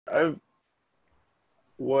I've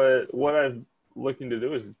what I'm looking to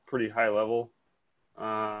do is pretty high level.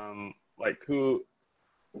 Like who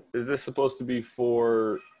is this supposed to be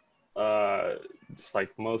for? Just like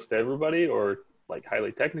most everybody, or like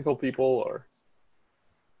highly technical people, or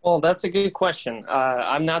Well, that's a good question.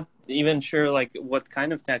 I'm not even sure like what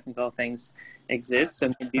kind of technical things exist.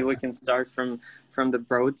 So maybe we can start from the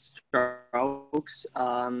broad strokes,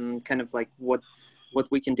 kind of like what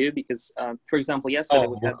we can do. Because, for example, yesterday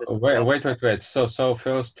we had this. Wait. So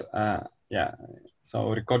first, yeah. So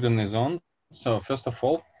recording is on. So first of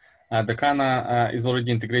all, Doccano is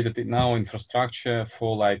already integrated in our infrastructure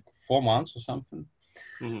for like 4 months or something.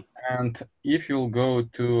 mm-hmm. And if you'll go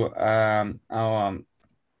to our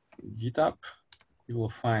GitHub, you will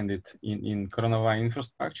find it in CoronaWhy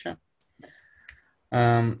infrastructure.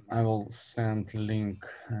 I will send link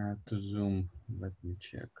to Zoom. Let me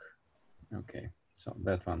check. Okay, so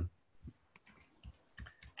that one.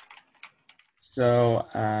 So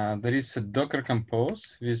there is a Docker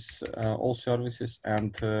Compose with all services,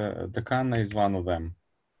 and Doccano is one of them.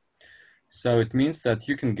 So it means that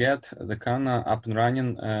you can get Doccano up and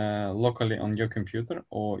running locally on your computer,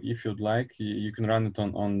 or if you'd like, you can run it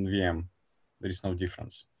on VM. There is no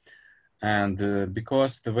difference. And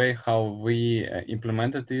because the way how we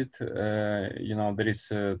implemented it, there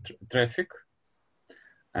is traffic,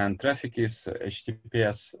 and traffic is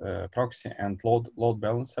HTTPS proxy and load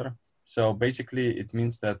balancer. So basically, it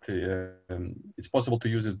means that it's possible to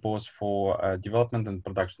use it both for development and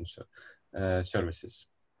production services.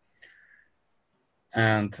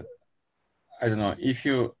 And I don't know, if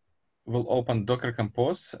you will open Docker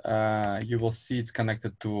Compose, you will see it's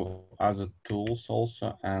connected to other tools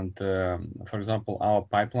also. And for example, our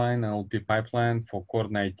pipeline, NLP pipeline for Core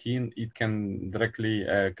 19, it can directly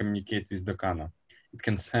communicate with Doccano. It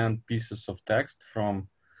can send pieces of text from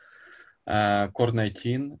Core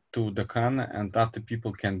 19 to Doccano, and after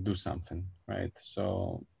people can do something, right?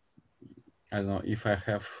 So I don't know if I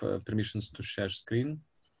have permissions to share screen.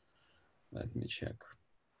 Let me check.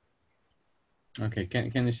 Okay,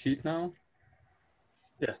 can you see it now?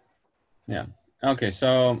 Yeah. Yeah. Okay,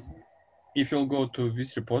 so if you'll go to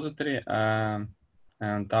this repository and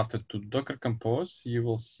after to Docker Compose, you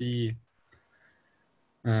will see,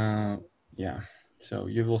 yeah. So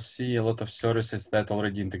you will see a lot of services that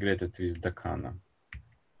already integrated with Doccano.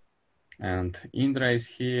 And Indra is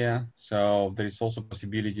here. So there is also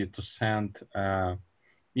possibility to send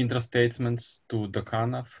Indra statements to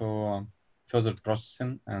Doccano for further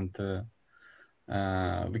processing, and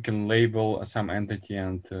we can label some entity,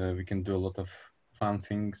 and we can do a lot of fun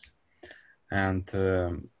things. And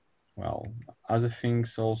well, other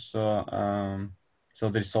things also. So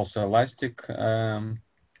there's also Elastic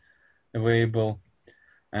available,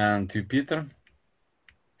 and Jupyter,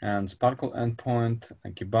 and Sparkle endpoint,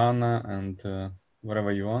 and Kibana, and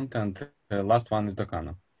whatever you want. And the last one is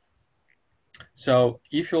Doccano. So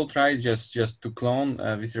if you'll try just to clone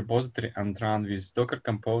this repository and run with Docker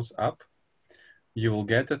Compose app, you will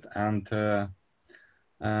get it, and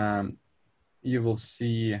you will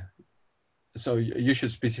see. So you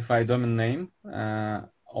should specify domain name,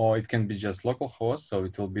 or it can be just localhost. So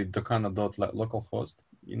it will be doccano.localhost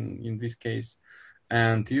in this case.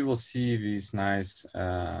 And you will see this nice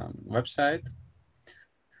website.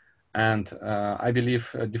 And I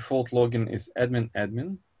believe default login is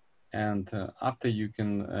admin. And after you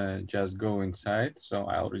can just go inside. So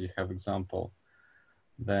I already have example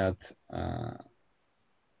that,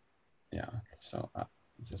 yeah, so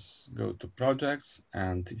just go to projects,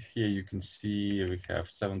 and here you can see we have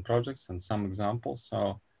 7 projects and some examples.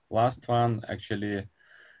 So last one actually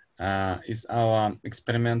is our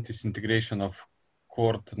experiment with integration of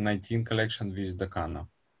Core 19 collection with Doccano.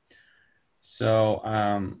 So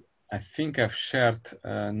I think I've shared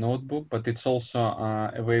a notebook, but it's also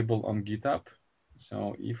available on GitHub.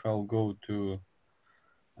 So if I'll go to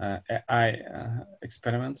AI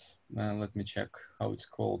experiments, let me check how it's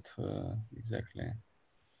called exactly.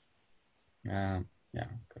 Yeah,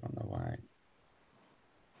 CoronaWhy.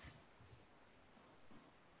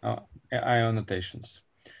 Oh, AI annotations.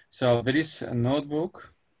 So there is a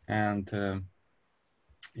notebook, and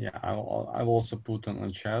yeah, I'll also put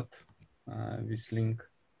on chat this link.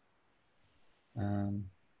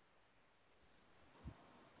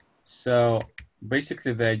 So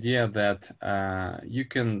basically, the idea that you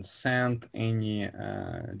can send any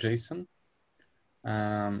JSON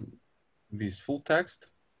with full text,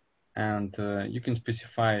 and you can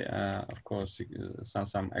specify, of course,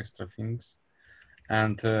 some extra things.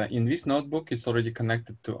 And in this notebook, it's already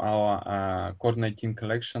connected to our Core 19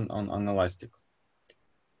 collection on Elastic.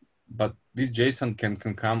 But this JSON can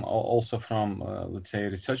come also from, let's say,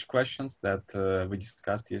 research questions that we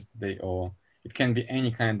discussed yesterday, or it can be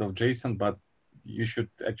any kind of JSON, but you should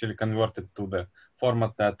actually convert it to the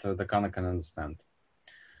format that the Doccano can understand.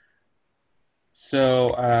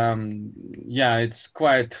 So yeah, it's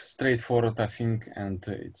quite straightforward, I think, and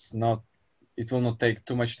it will not take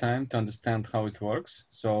too much time to understand how it works.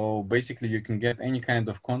 So basically, you can get any kind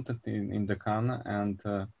of content in Doccano, and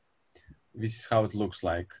this is how it looks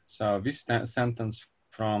like. So this sentence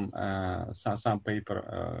from some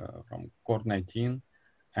paper from Core 19,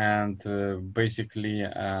 and basically,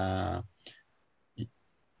 yeah,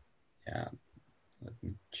 let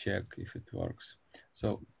me check if it works.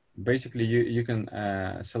 So basically, you can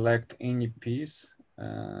select any piece,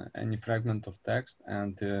 any fragment of text,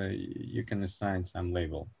 and you can assign some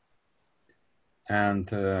label. And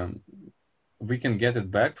we can get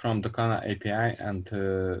it back from the Doccano API, and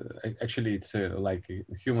actually it's like a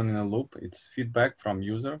human in a loop. It's feedback from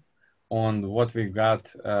user on what we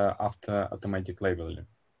got after automatic labeling.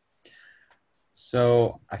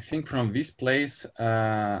 So I think from this place,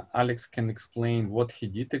 Alex can explain what he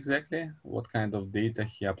did exactly, what kind of data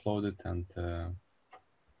he uploaded, and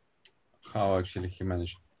how actually he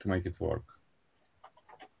managed to make it work.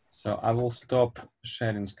 So I will stop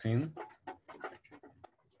sharing screen.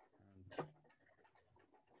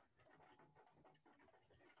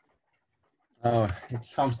 Oh,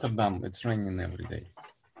 it's Amsterdam. It's raining every day.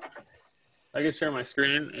 I can share my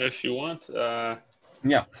screen if you want.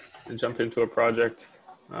 Yeah. And jump into a project.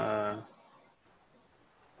 Let's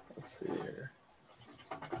see here.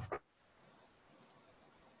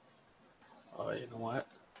 Oh, you know what?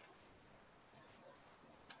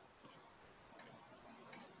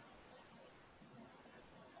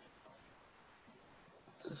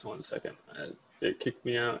 Just 1 second. It kicked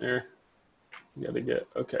me out here. You gotta get,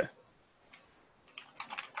 okay.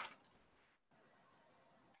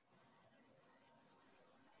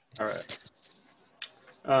 All right.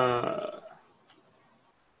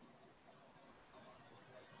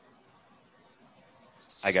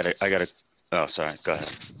 I gotta, oh, sorry, go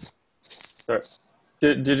ahead. Sorry.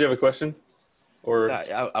 Did you have a question? Or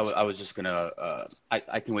I was just gonna,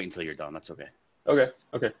 I can wait until you're done, that's okay. Okay.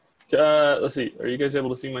 Let's see, are you guys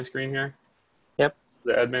able to see my screen here? Yep.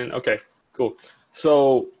 The admin, okay, cool.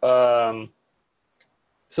 So,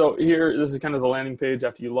 so here, this is kind of the landing page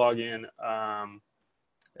after you log in,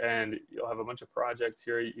 and you'll have a bunch of projects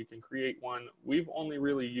here. You can create one. We've only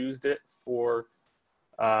really used it for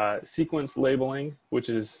sequence labeling, which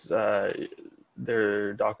is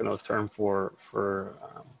their Doccano's term for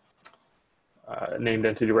named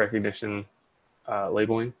entity recognition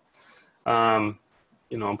labeling.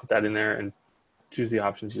 You know, I'll put that in there and choose the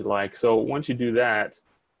options you like. So once you do that,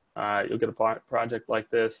 you'll get a project like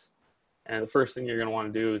this. And the first thing you're going to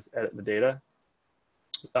want to do is edit the data.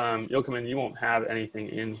 You'll come in, you won't have anything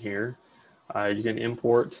in here. You can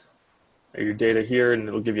import your data here, and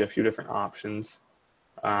it'll give you a few different options.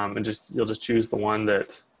 And you'll just choose the one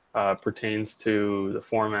that pertains to the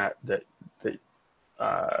format that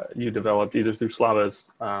you developed either through Slava's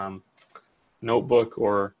notebook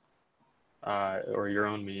or your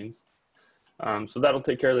own means. So that'll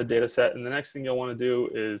take care of the data set. And the next thing you'll want to do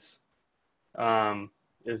is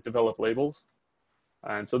develop labels.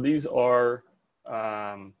 And so these are,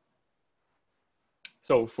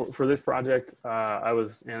 so for this project, I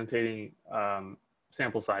was annotating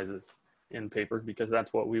sample sizes in paper because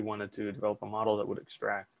that's what we wanted to develop a model that would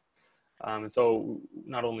extract. And so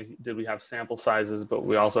not only did we have sample sizes, but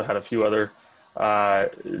we also had a few other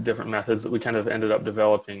different methods that we kind of ended up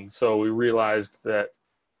developing. So we realized that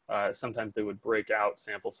sometimes they would break out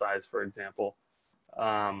sample size, for example,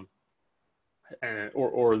 or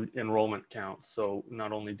enrollment counts. So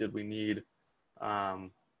not only did we need,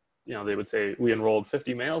 you know, they would say we enrolled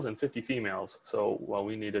 50 males and 50 females. So well,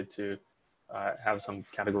 we needed to have some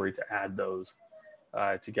category to add those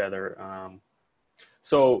together.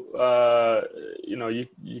 So you know,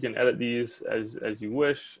 you can edit these as you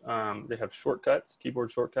wish. They have shortcuts,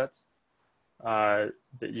 keyboard shortcuts that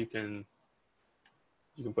you can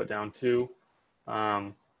put down too.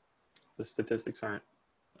 The statistics aren't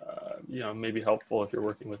you know, maybe helpful if you're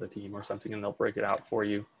working with a team or something, and they'll break it out for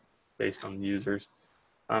you based on the users.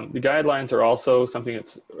 The guidelines are also something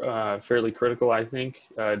that's fairly critical, I think,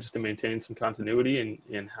 just to maintain some continuity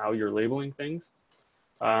in how you're labeling things.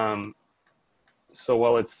 So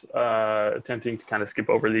while it's attempting to kind of skip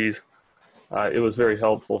over these, it was very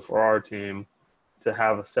helpful for our team to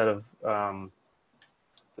have a set of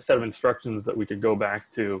instructions that we could go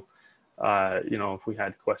back to, you know, if we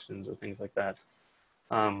had questions or things like that.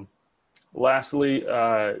 Lastly,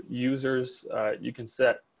 users, you can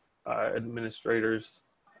set administrators,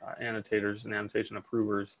 annotators, and annotation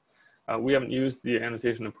approvers. We haven't used the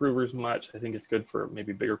annotation approvers much. I think it's good for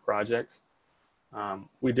maybe bigger projects.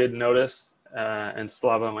 We did notice, and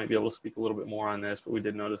Slava might be able to speak a little bit more on this, but we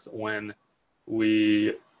did notice that when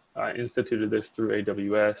we instituted this through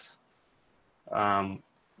AWS,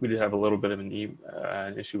 we did have a little bit of an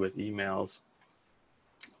issue with emails.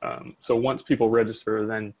 So once people register,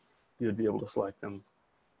 then you'd be able to select them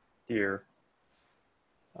here.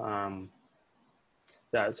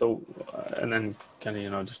 Yeah, so, and then kind of, you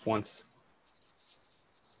know, just once,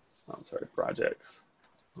 I'm sorry, projects.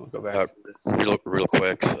 We'll go back to this. Real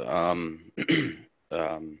quick.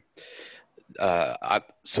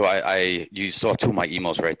 You saw two of my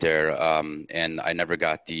emails right there, and I never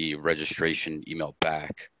got the registration email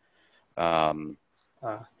back. So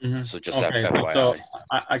just okay, FYI. so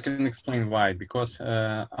I can explain why. Because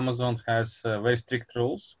Amazon has very strict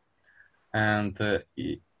rules, and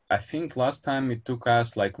I think last time it took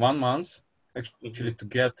us like 1 month actually to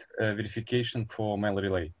get verification for mail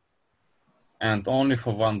relay, and only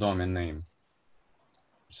for one domain name.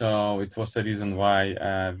 So it was the reason why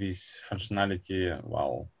this functionality,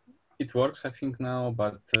 well, it works, I think now,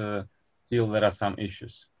 but still there are some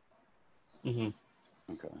issues.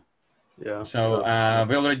 Okay. Yeah. So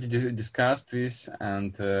we already discussed this,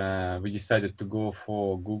 and we decided to go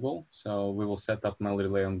for Google. So we will set up mail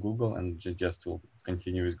relay on Google, and just will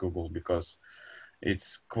continue with Google, because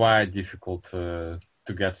it's quite difficult to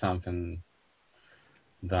get something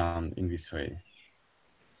done in this way.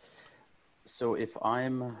 So if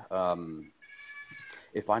I'm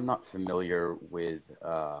not familiar with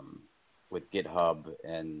GitHub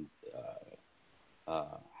and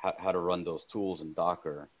how to run those tools in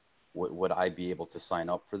Docker, would I be able to sign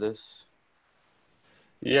up for this?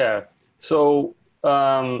 Yeah. So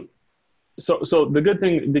so the good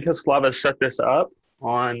thing, because Slava set this up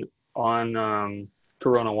on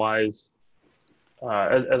CoronaWhy's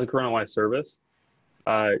as a CoronaWhy service,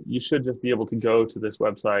 you should just be able to go to this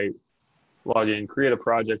website, log in, create a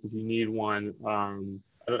project if you need one.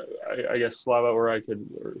 I guess Slava or I can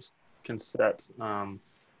set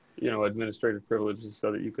you know, administrative privileges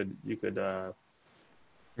so that you could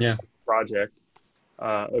yeah, project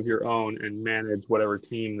of your own and manage whatever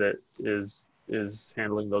team that is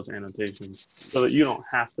handling those annotations, so that you don't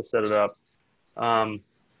have to set it up.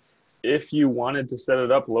 If you wanted to set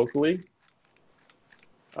it up locally,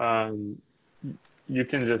 you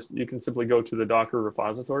can simply go to the Docker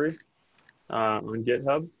repository on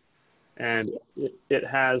GitHub, and it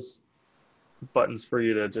has buttons for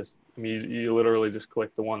you to just, I mean, you literally just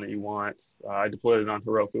click the one that you want. I deployed it on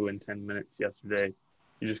Heroku in 10 minutes yesterday.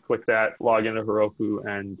 You just click that, log into Heroku,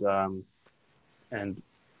 and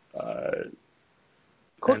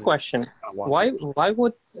quick question: why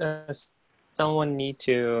would someone need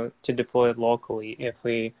to deploy it locally if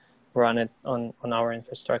we run it on our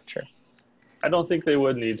infrastructure? I don't think they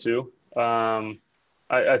would need to.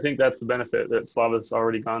 I think that's the benefit, that Slava's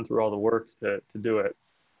already gone through all the work to do it.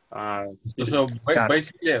 So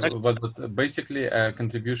basically a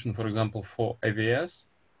contribution, for example, for AWS.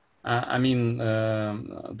 I mean,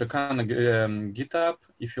 the kind of GitHub,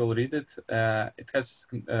 if you'll read it, it has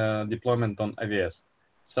deployment on AWS.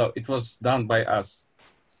 So it was done by us.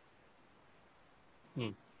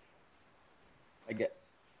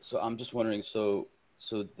 So I'm just wondering, so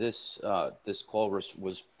this call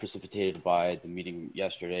was precipitated by the meeting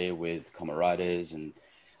yesterday with Camarades, and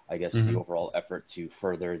I guess the overall effort to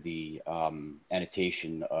further the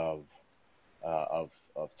annotation of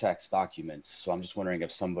text documents. So I'm just wondering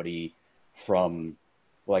if somebody from,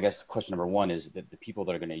 well, I guess question number one is that the people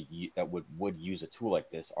that are going to would use a tool like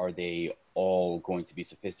this, are they all going to be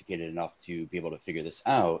sophisticated enough to be able to figure this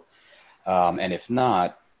out? And if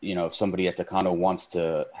not, you know, if somebody at Doccano wants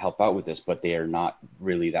to help out with this, but they are not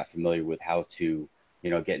really that familiar with how to, you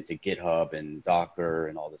know, get into GitHub and Docker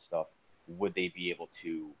and all this stuff, would they be able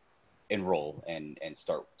to enroll and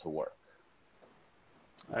start to work?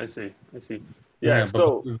 I see. Yeah,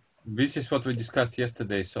 so this is what we discussed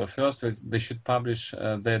yesterday. So first, they should publish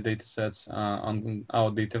their data sets on our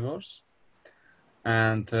Dataverse,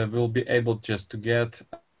 and we'll be able just to get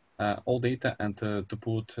all data and to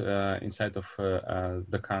put inside of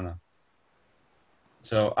Doccano.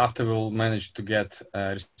 So after we'll manage to get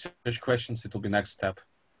research questions, it will be next step,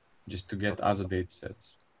 just to get other data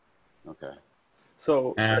sets. Okay.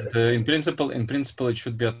 So and in principle, it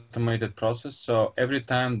should be automated process. So every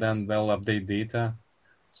time then they'll update data.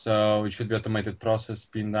 So it should be automated process,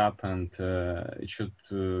 pinned up, and it should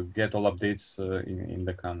get all updates in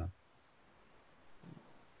Doccano.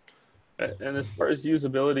 And as far as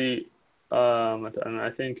usability, and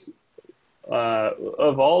I think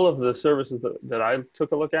of all of the services that I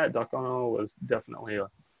took a look at, Doccano was definitely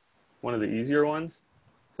one of the easier ones.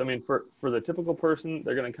 So I mean, for the typical person,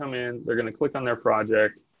 they're going to come in, they're going to click on their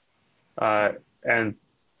project, and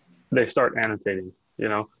they start annotating. You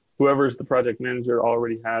know, whoever's the project manager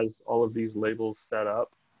already has all of these labels set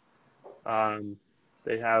up.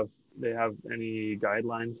 They have any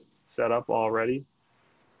guidelines set up already,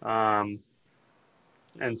 and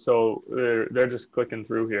so they're just clicking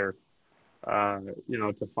through here, you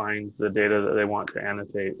know, to find the data that they want to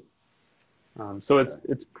annotate. So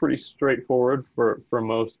it's pretty straightforward for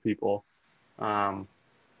most people.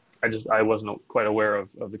 I wasn't quite aware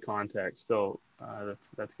of the context, so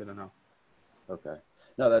that's good to know. Okay.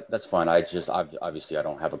 No, that's fine. Obviously I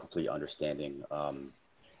don't have a complete understanding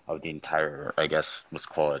of the entire, I guess, let's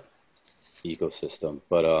call it ecosystem.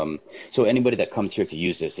 But so anybody that comes here to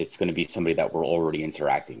use this, it's going to be somebody that we're already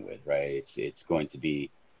interacting with, right? It's going to be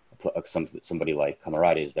somebody like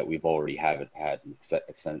Camaradas that we've already had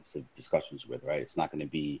extensive discussions with, right? It's not going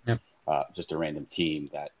to be just a random team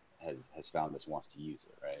that has found this, wants to use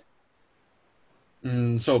it, right?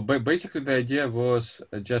 So basically the idea was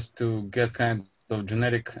just to get kind of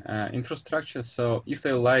generic infrastructure. So if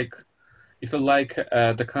they like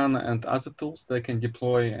Doccano and other tools, they can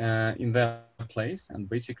deploy in their place and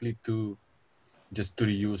basically to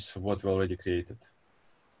reuse what we already created.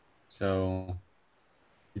 So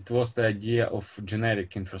it was the idea of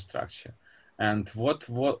generic infrastructure. And what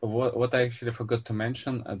I actually forgot to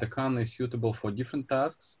mention, Doccano is suitable for different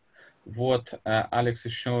tasks. What Alex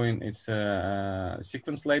is showing is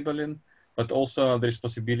sequence labeling, but also there is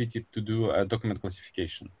possibility to do document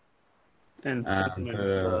classification. And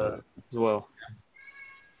sentiment as well.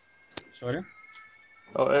 Sorry?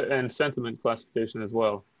 Oh, and sentiment classification as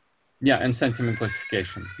well. Yeah, and sentiment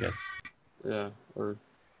classification, yes. Yeah.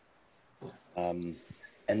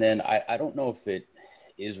 And then I don't know if it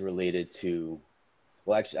is related to,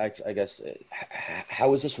 well, actually, I guess,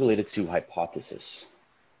 how is this related to hypothesis?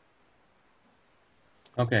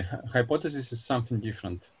 Okay, hypothesis is something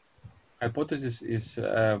different. Hypothesis is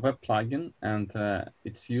a web plugin, and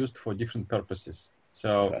it's used for different purposes.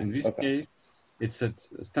 So in this case, it's a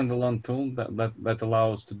standalone tool that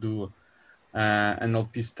allows to do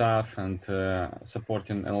NLP stuff and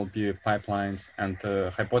supporting NLP pipelines. And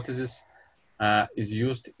hypothesis is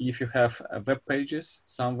used if you have web pages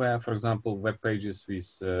somewhere, for example, web pages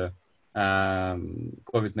with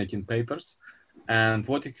COVID-19 papers. And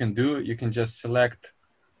what you can do, you can just select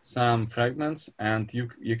some fragments and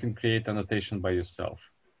you can create annotation by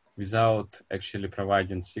yourself without actually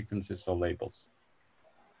providing sequences or labels.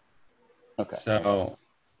 Okay. So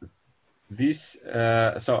this,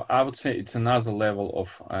 so I would say it's another level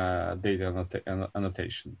of data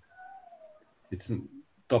annotation. It's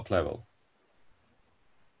top level.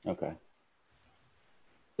 Okay.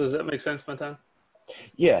 Does that make sense, Matan?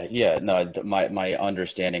 Yeah. No, my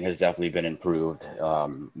understanding has definitely been improved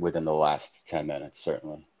within the last 10 minutes,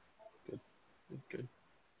 certainly. Good.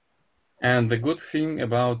 And the good thing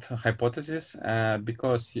about hypothesis,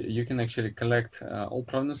 because you can actually collect all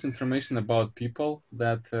provenance information about people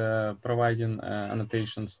that providing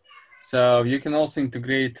annotations. So you can also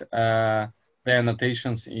integrate the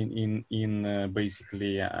annotations in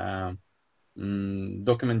basically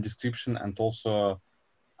document description, and also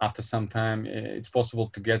after some time it's possible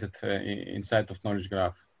to get it inside of knowledge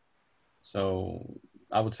graph. So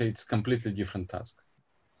I would say it's completely different task.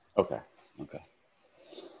 Okay.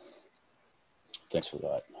 Thanks for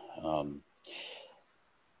that.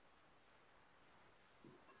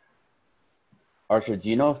 Arthur, do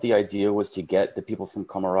you know if the idea was to get the people from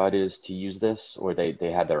Camaradas to use this, or they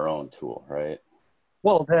had their own tool, right?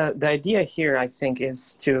 Well, the idea here, I think,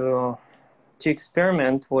 is to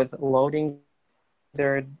experiment with loading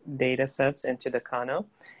their data sets into Doccano.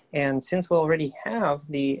 And since we already have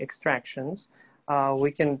the extractions,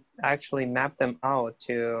 we can actually map them out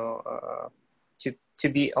to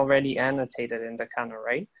be already annotated in Doccano,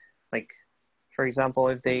 right? Like, for example,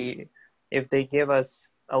 if they give us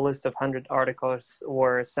a list of 100 articles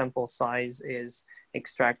where sample size is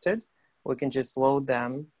extracted, we can just load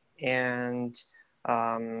them and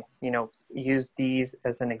use these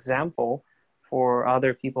as an example for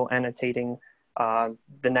other people annotating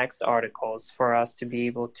the next articles, for us to be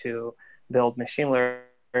able to build machine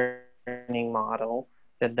learning model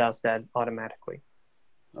that does that automatically.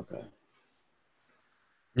 Okay.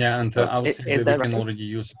 Yeah, and I would say we that can right? already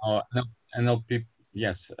use our NLP.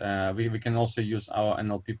 Yes, we can also use our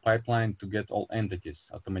NLP pipeline to get all entities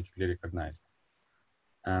automatically recognized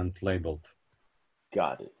and labeled.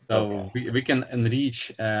 Got it. So we can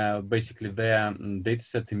enrich basically their data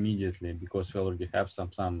set immediately, because we already have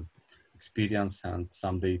some experience and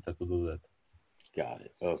some data to do that. Got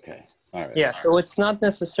it. Okay. All right. Yeah, so it's not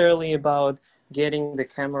necessarily about getting the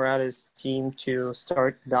Camaradas team to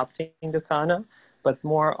start adopting Doccano, but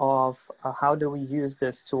more of how do we use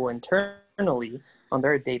this tool internally on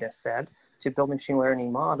their data set to build machine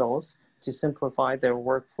learning models to simplify their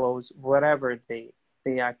workflows, whatever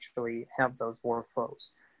they actually have those workflows.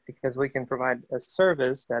 Because we can provide a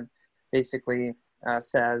service that basically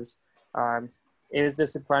says, is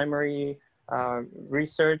this a primary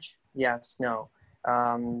research? Yes, no.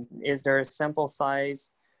 Is there a sample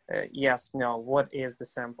size? Yes, no. What is the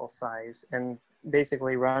sample size? And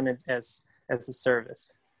basically run it as a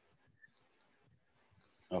service.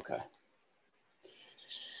 Okay.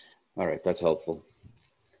 All right, that's helpful.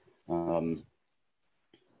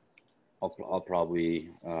 I'll probably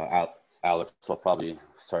Alex, I'll probably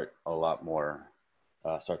start a lot more,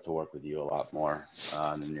 start to work with you a lot more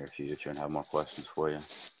in the near future and have more questions for you.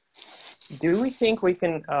 Do we think we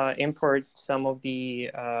can import some of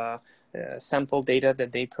the sample data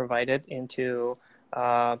that they provided into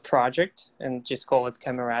project and just call it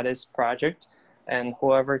Camaradas project? And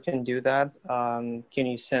whoever can do that, can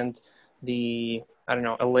you send the, I don't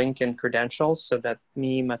know, a link and credentials so that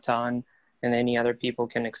me, Matan, and any other people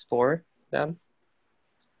can explore that?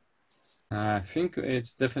 I think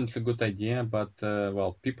it's definitely a good idea, but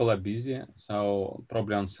well, people are busy, so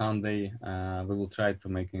probably on Sunday we will try to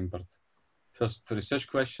make import. First research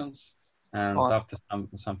questions, and after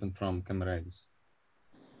something from Camaradas.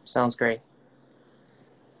 Sounds great.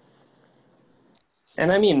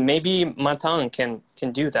 And I mean, maybe Matan can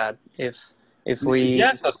do that if we.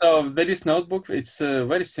 Yes, so there is notebook. It's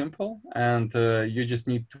very simple, and you just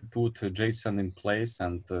need to put JSON in place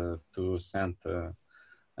and to send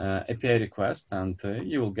API request, and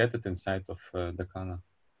you will get it inside of Doccano.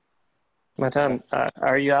 Matan,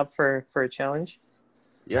 are you up for a challenge?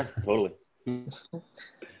 Yeah, totally.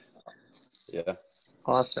 Yeah.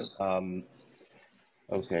 Awesome.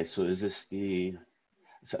 Okay, so is this the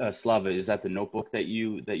Slava? Is that the notebook that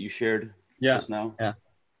you shared just now? Yeah.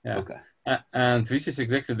 Okay. And this is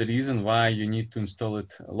exactly the reason why you need to install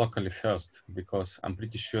it locally first, because I'm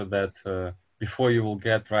pretty sure that before you will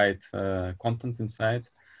get right content inside,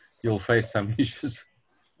 you'll face some issues.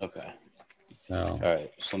 Okay. So. All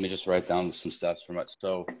right. So let me just write down some steps for my.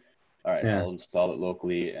 So, all right, I'll install it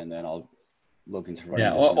locally, and then I'll look into running.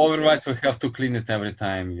 Yeah. Otherwise, we have to clean it every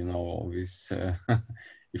time. You know, with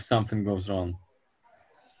if something goes wrong.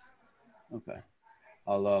 Okay.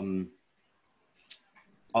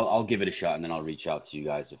 I'll give it a shot, and then I'll reach out to you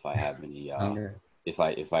guys if I have any if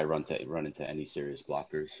I run into any serious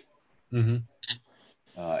blockers. Mm-hmm.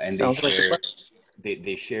 And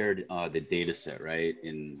they shared the data set, right,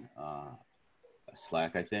 in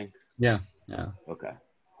Slack, I think. Yeah. Okay.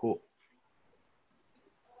 Cool.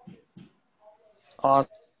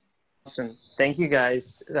 Awesome. Thank you,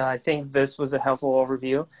 guys. I think this was a helpful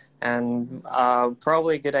overview, and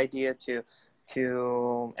probably a good idea to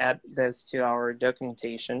add this to our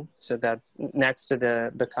documentation so that next to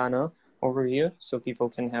the Doccano overview, so people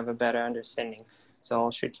can have a better understanding. So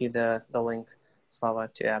I'll shoot you the link, Slava,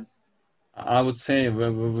 to add. I would say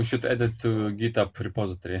we should add it to GitHub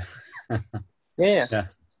repository. Yeah.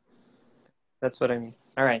 That's what I mean.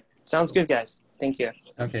 All right. Sounds good, guys. Thank you.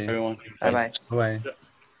 Okay. Everyone. Bye-bye. Bye.